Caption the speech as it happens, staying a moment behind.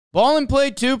Ball and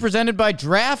Play 2 presented by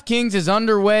DraftKings is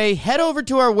underway. Head over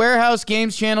to our Warehouse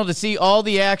Games channel to see all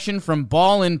the action from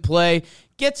Ball and Play.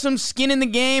 Get some skin in the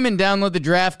game and download the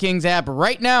DraftKings app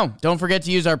right now. Don't forget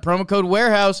to use our promo code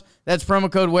Warehouse. That's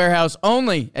promo code Warehouse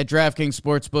only at DraftKings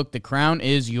Sportsbook. The crown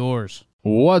is yours.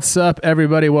 What's up,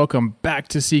 everybody? Welcome back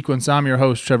to Sequence. I'm your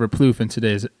host, Trevor Plouffe, and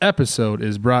today's episode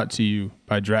is brought to you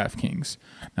by DraftKings.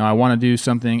 Now, I want to do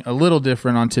something a little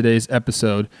different on today's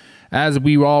episode. As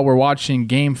we all were watching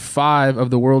Game 5 of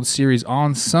the World Series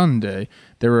on Sunday,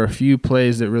 there were a few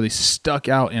plays that really stuck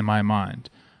out in my mind.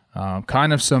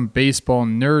 Kind of some baseball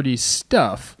nerdy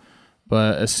stuff,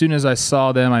 but as soon as I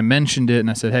saw them, I mentioned it, and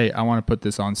I said, hey, I want to put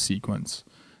this on Sequence.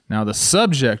 Now, the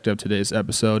subject of today's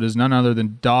episode is none other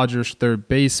than Dodgers third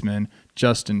baseman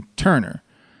Justin Turner.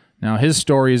 Now, his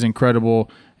story is incredible,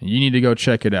 and you need to go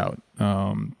check it out.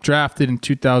 Drafted in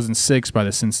 2006 by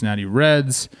the Cincinnati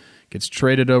Reds, gets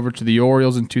traded over to the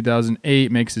Orioles in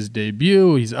 2008, makes his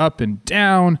debut. He's up and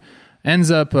down, ends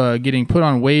up getting put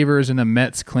on waivers, and the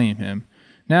Mets claim him.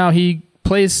 Now, he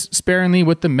plays sparingly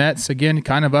with the Mets, again,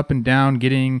 kind of up and down,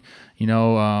 getting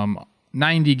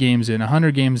 90 games in,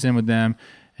 100 games in with them,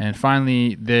 and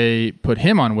finally they put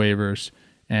him on waivers,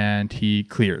 and he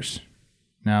clears.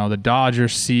 Now, the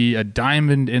Dodgers see a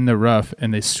diamond in the rough,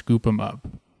 and they scoop him up.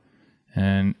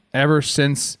 And ever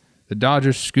since the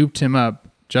Dodgers scooped him up,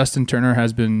 Justin Turner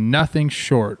has been nothing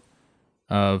short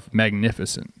of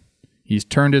magnificent. He's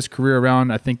turned his career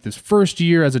around. I think this first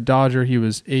year as a Dodger, he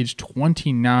was age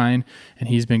 29, and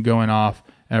he's been going off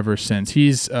ever since.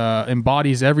 He's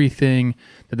embodies everything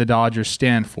that the Dodgers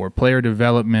stand for, player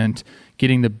development,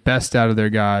 getting the best out of their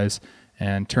guys,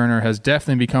 and Turner has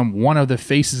definitely become one of the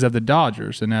faces of the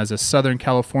Dodgers. And as a Southern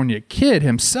California kid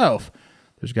himself,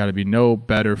 there's got to be no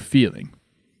better feeling.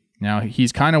 Now,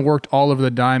 he's kind of worked all over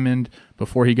the diamond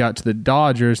before he got to the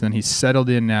Dodgers, and he's settled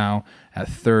in now at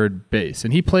third base.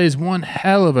 And he plays one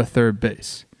hell of a third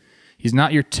base. He's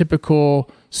not your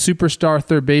typical superstar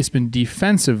third baseman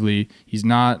defensively. He's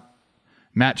not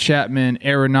Matt Chapman,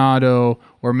 Arenado,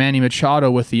 or Manny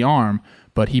Machado with the arm,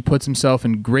 but he puts himself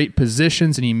in great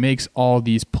positions, and he makes all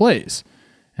these plays.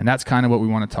 And that's kind of what we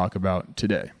want to talk about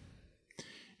today.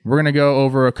 We're going to go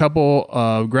over a couple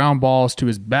of ground balls to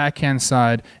his backhand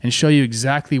side and show you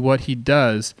exactly what he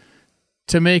does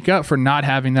to make up for not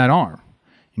having that arm.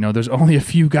 There's only a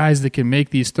few guys that can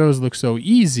make these throws look so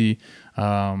easy,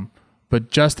 but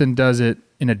Justin does it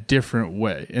in a different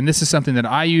way. And this is something that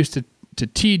I used to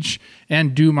teach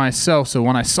and do myself. So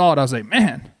when I saw it, I was like,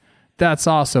 man, that's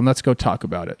awesome. Let's go talk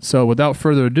about it. So without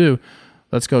further ado,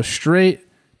 let's go straight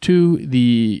to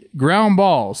the ground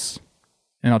balls,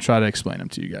 and I'll try to explain them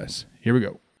to you guys. Here we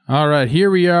go. All right, here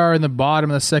we are in the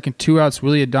bottom of the second, 2 outs.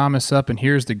 Willy Adames up, and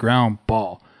here's the ground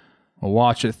ball. We'll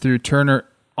watch it through. Turner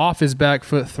off his back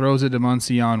foot, throws it to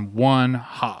Muncy on one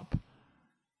hop.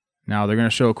 Now they're going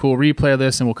to show a cool replay of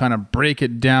this, and we'll kind of break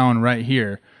it down right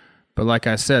here. But like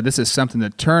I said, this is something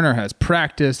that Turner has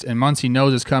practiced, and Muncy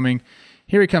knows is coming.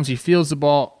 Here he comes. He fields the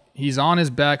ball. He's on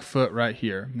his back foot right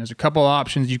here. And there's a couple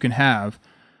options you can have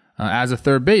as a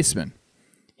third baseman.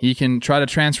 He can try to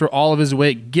transfer all of his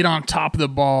weight, get on top of the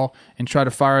ball, and try to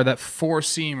fire that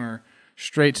four-seamer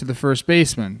straight to the first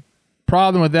baseman.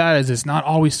 Problem with that is it's not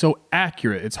always so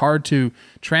accurate. It's hard to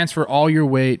transfer all your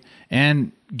weight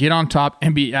and get on top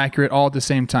and be accurate all at the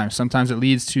same time. Sometimes it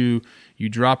leads to you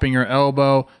dropping your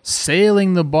elbow,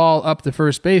 sailing the ball up the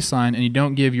first baseline, and you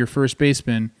don't give your first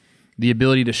baseman the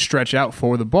ability to stretch out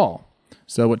for the ball.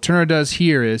 So what Turner does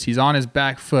here is he's on his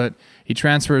back foot. He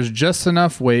transfers just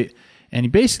enough weight, and he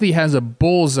basically has a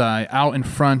bullseye out in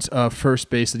front of first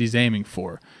base that he's aiming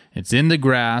for. It's in the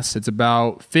grass. It's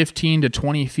about 15 to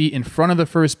 20 feet in front of the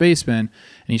first baseman,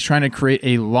 and he's trying to create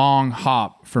a long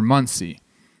hop for Muncy.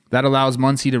 That allows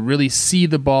Muncy to really see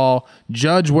the ball,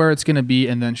 judge where it's going to be,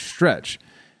 and then stretch.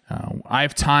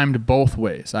 I've timed both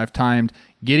ways. I've timed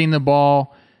getting the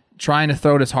ball, trying to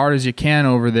throw it as hard as you can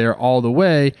over there all the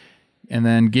way, and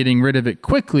then getting rid of it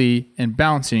quickly and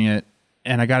bouncing it.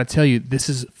 And I got to tell you, this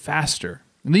is faster.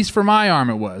 At least for my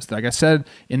arm it was. Like I said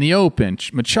in the open,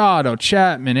 Machado,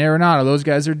 Chapman, Arenado, those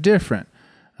guys are different.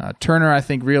 Turner, I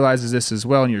think, realizes this as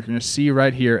well, and you're going to see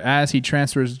right here as he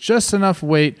transfers just enough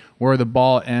weight where the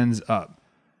ball ends up.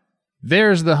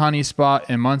 There's the honey spot,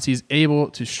 and Muncy's able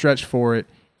to stretch for it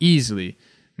easily.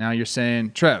 Now you're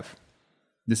saying, Trev,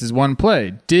 this is one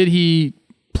play. Did he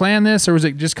plan this, or was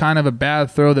it just kind of a bad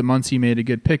throw that Muncy made a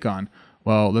good pick on?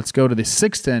 Well, let's go to the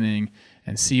 6th inning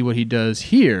and see what he does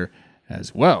here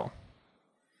as well.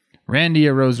 Randy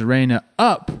Arozarena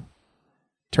up.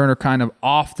 Turner kind of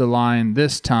off the line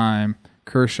this time.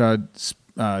 Kershaw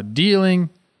dealing.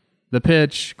 The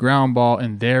pitch, ground ball,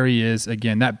 and there he is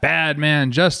again. That bad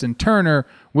man, Justin Turner,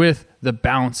 with the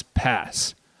bounce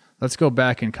pass. Let's go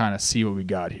back and kind of see what we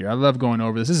got here. I love going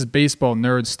over this. This is baseball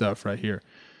nerd stuff right here.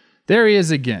 There he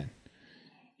is again.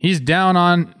 He's down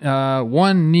on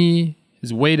one knee.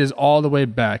 His weight is all the way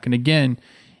back. And again,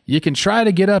 you can try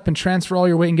to get up and transfer all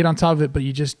your weight and get on top of it, but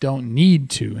you just don't need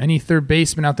to. Any third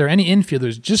baseman out there, any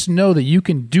infielders, just know that you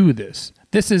can do this.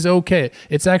 This is okay.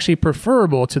 It's actually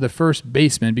preferable to the first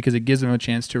baseman because it gives him a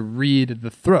chance to read the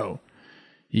throw.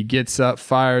 He gets up,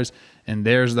 fires, and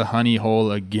there's the honey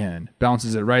hole again.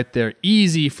 Bounces it right there.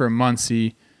 Easy for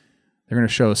Muncy. They're going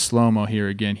to show a slow-mo here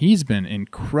again. He's been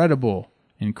incredible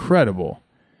in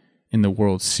the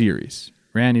World Series.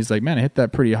 Randy's like, man, I hit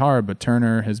that pretty hard, but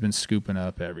Turner has been scooping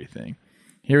up everything.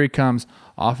 Here he comes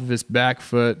off of his back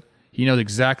foot. He knows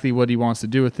exactly what he wants to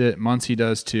do with it. Muncy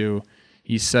does too.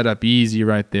 He's set up easy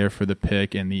right there for the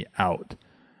pick and the out.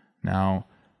 Now,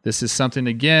 this is something,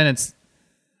 again,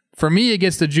 for me, it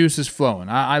gets the juices flowing.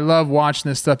 I love watching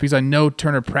this stuff because I know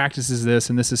Turner practices this,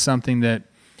 and this is something that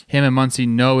him and Muncy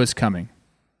know is coming.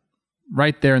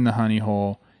 Right there in the honey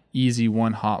hole, easy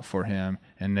one hop for him,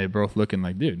 and they're both looking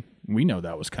like, dude, we know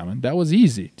that was coming. That was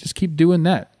easy. Just keep doing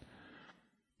that.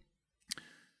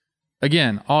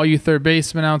 Again, all you third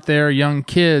basemen out there, young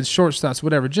kids, shortstops,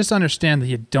 whatever, just understand that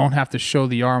you don't have to show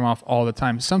the arm off all the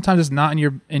time. Sometimes it's not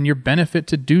in your benefit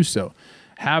to do so.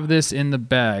 Have this in the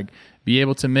bag. Be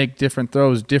able to make different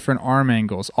throws, different arm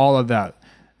angles, all of that.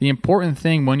 The important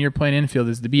thing when you're playing infield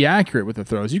is to be accurate with the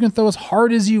throws. You can throw as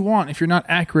hard as you want. If you're not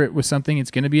accurate with something,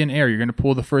 it's going to be an error. You're going to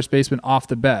pull the first baseman off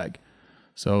the bag.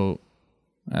 So,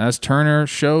 as Turner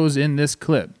shows in this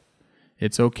clip,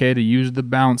 it's okay to use the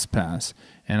bounce pass.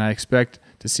 And I expect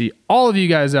to see all of you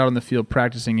guys out on the field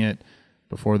practicing it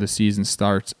before the season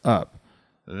starts up.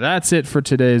 That's it for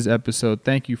today's episode.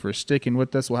 Thank you for sticking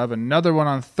with us. We'll have another one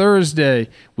on Thursday.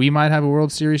 We might have a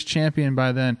World Series champion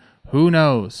by then. Who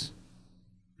knows?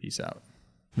 Peace out.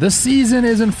 The season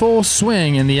is in full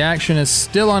swing and the action is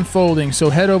still unfolding,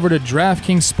 so head over to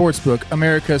DraftKings Sportsbook,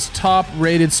 America's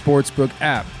top-rated sportsbook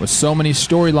app. With so many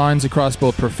storylines across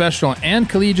both professional and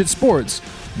collegiate sports,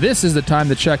 this is the time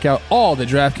to check out all that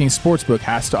DraftKings Sportsbook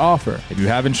has to offer. If you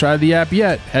haven't tried the app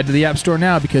yet, head to the App Store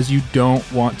now because you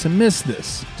don't want to miss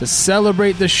this. To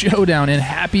celebrate the showdown in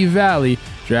Happy Valley,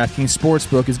 DraftKings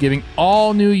Sportsbook is giving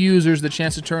all new users the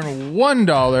chance to turn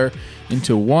 $1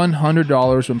 into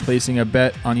 $100 when placing a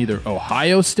bet on either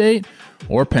Ohio State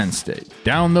or Penn State.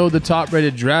 Download the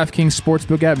top-rated DraftKings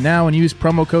Sportsbook app now and use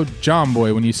promo code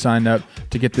JOHNBOY when you sign up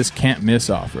to get this can't-miss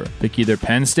offer. Pick either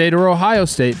Penn State or Ohio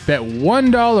State, bet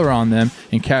 $1 on them,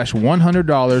 and cash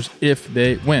 $100 if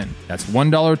they win. That's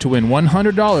 $1 to win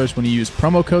 $100 when you use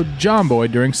promo code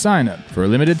JOHNBOY during sign-up. For a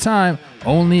limited time,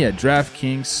 only at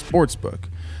DraftKings Sportsbook.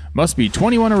 Must be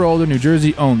 21 or older, New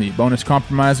Jersey only. Bonus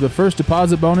compromised with first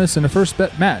deposit bonus and a first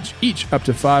bet match, each up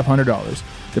to $500.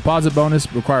 Deposit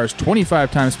bonus requires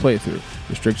 25 times playthrough.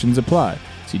 Restrictions apply.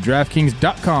 See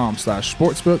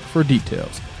DraftKings.com/sportsbook for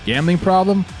details. Gambling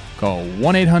problem? Call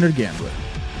 1-800-GAMBLER.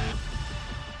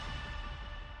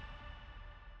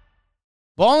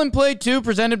 Ball and Play 2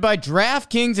 presented by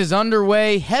DraftKings is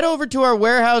underway. Head over to our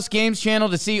Warehouse Games channel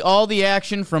to see all the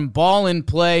action from Ball and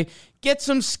Play. Get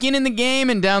some skin in the game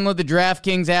and download the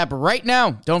DraftKings app right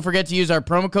now. Don't forget to use our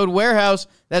promo code WAREHOUSE.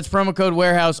 That's promo code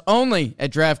WAREHOUSE only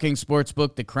at DraftKings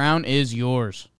Sportsbook. The crown is yours.